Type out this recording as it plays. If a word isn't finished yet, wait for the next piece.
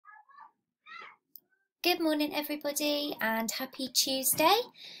Good morning, everybody, and happy Tuesday.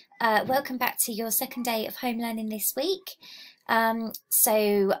 Welcome back to your second day of home learning this week.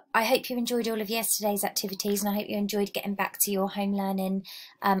 So I hope you enjoyed all of yesterday's activities, and I hope you enjoyed getting back to your home learning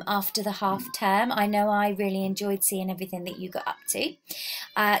after the half term. I know I really enjoyed seeing everything that you got up to.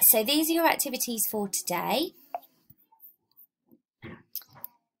 So these are your activities for today.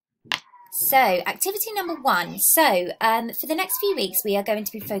 So activity number 1. So for the next few weeks, we are going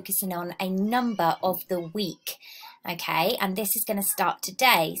to be focusing on a number of the week. Okay, and this is going to start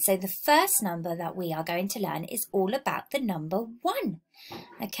today. So the first number that we are going to learn is all about the number 1.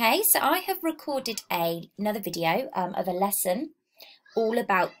 Okay, so I have recorded another video of a lesson all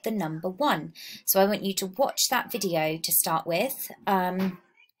about the number 1. So I want you to watch that video to start with.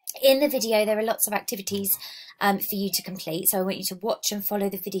 In the video, there are lots of activities for you to complete. So I want you to watch and follow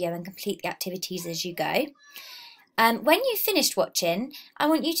the video and complete the activities as you go. When you've finished watching, I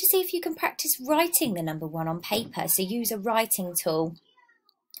want you to see if you can practice writing the number 1 on paper. So use a writing tool,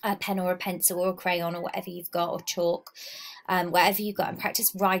 a pen or a pencil or a crayon or whatever you've got, or chalk, whatever you've got, and practice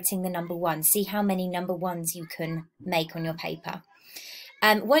writing the number 1. See how many number 1s you can make on your paper.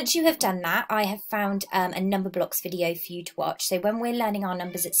 Once you have done that, I have found a number blocks video for you to watch. So when we're learning our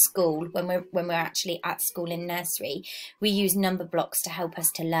numbers at school, when we're actually at school in nursery, we use number blocks to help us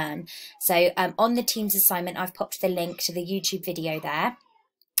to learn. So on the Teams assignment, I've popped the link to the YouTube video there.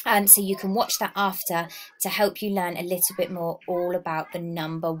 So you can watch that after to help you learn a little bit more all about the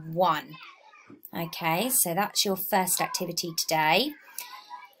number 1. Okay, so that's your first activity today.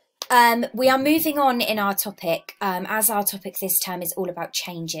 We are moving on in our topic. As our topic this term is all about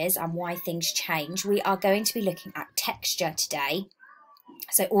changes and why things change, we are going to be looking at texture today.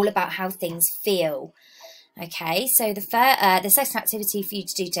 So all about how things feel. Okay, so the second activity for you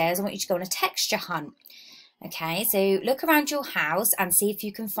to do today is I want you to go on a texture hunt. Okay, so look around your house and see if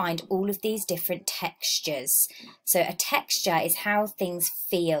you can find all of these different textures. So a texture is how things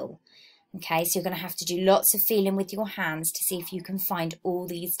feel. Okay, so you're going to have to do lots of feeling with your hands to see if you can find all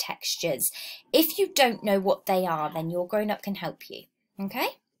these textures. If you don't know what they are, then your grown-up can help you. Okay?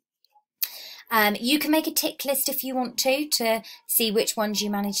 You can make a tick list if you want to see which ones you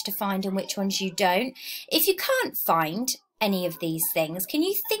manage to find and which ones you don't. If you can't find any of these things, can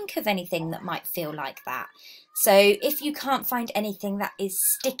you think of anything that might feel like that? So if you can't find anything that is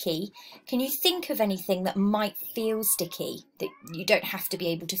sticky, can you think of anything that might feel sticky? That you don't have to be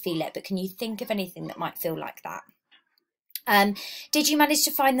able to feel it, but can you think of anything that might feel like that? Did you manage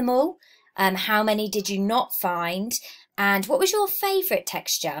to find them all? How many did you not find? And what was your favourite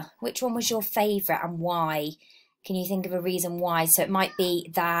texture? Which one was your favourite and why? Can you think of a reason why? So it might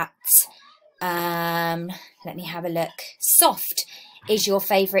be that, let me have a look, soft is your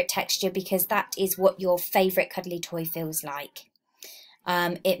favourite texture because that is what your favourite cuddly toy feels like.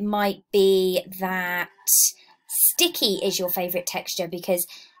 It might be that sticky is your favourite texture because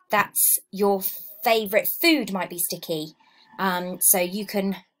that's your favourite food might be sticky. So you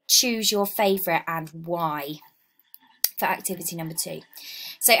can choose your favourite and why for activity number 2.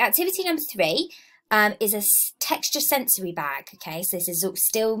 So activity number 3 is a texture sensory bag. Okay, so this is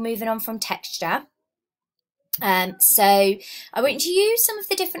still moving on from texture. So I want you to use some of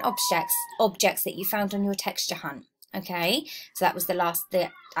the different objects that you found on your texture hunt. Okay, so that was the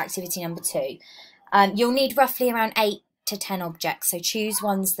activity number 2. You'll need roughly around 8 to 10 objects. So choose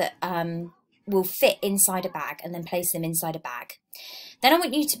ones that will fit inside a bag and then place them inside a bag. Then I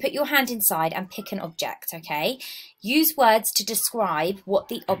want you to put your hand inside and pick an object, okay? Use words to describe what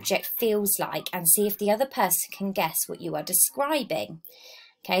the object feels like and see if the other person can guess what you are describing.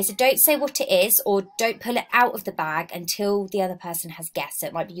 Okay, so don't say what it is or don't pull it out of the bag until the other person has guessed. So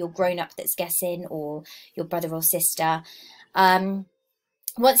it might be your grown-up that's guessing or your brother or sister.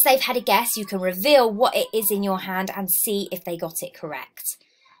 Once they've had a guess, you can reveal what it is in your hand and see if they got it correct.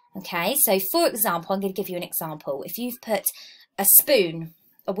 Okay, so for example, I'm going to give you an example. If you've put a spoon,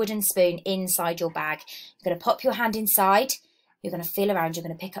 a wooden spoon inside your bag, you're going to pop your hand inside, you're going to feel around, you're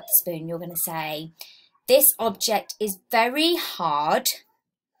going to pick up the spoon, you're going to say, this object is very hard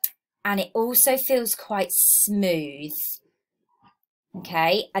and it also feels quite smooth.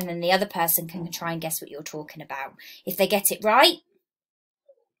 Okay, and then the other person can try and guess what you're talking about. If they get it right,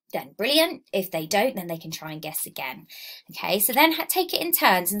 then brilliant. If they don't, then they can try and guess again. Okay, so then take it in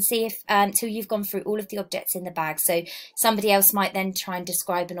turns and see if till you've gone through all of the objects in the bag. So somebody else might then try and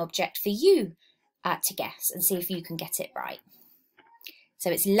describe an object for you to guess and see if you can get it right. So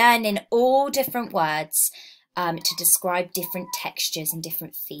it's learning all different words to describe different textures and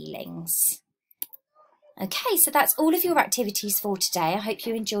different feelings. Okay, so that's all of your activities for today. I hope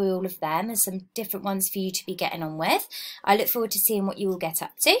you enjoy all of them. There's some different ones for you to be getting on with. I look forward to seeing what you will get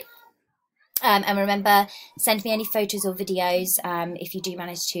up to. And remember, send me any photos or videos if you do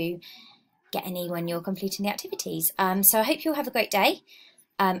manage to get any when you're completing the activities. So I hope you'll have a great day.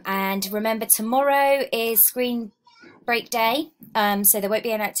 And remember, tomorrow is screen break day, so there won't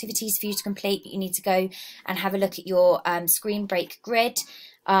be any activities for you to complete. You need to go and have a look at your screen break grid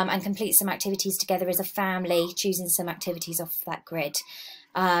and complete some activities together as a family, choosing some activities off that grid.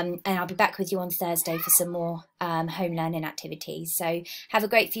 And I'll be back with you on Thursday for some more home learning activities. So have a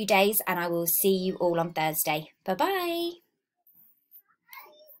great few days, and I will see you all on Thursday. Bye bye.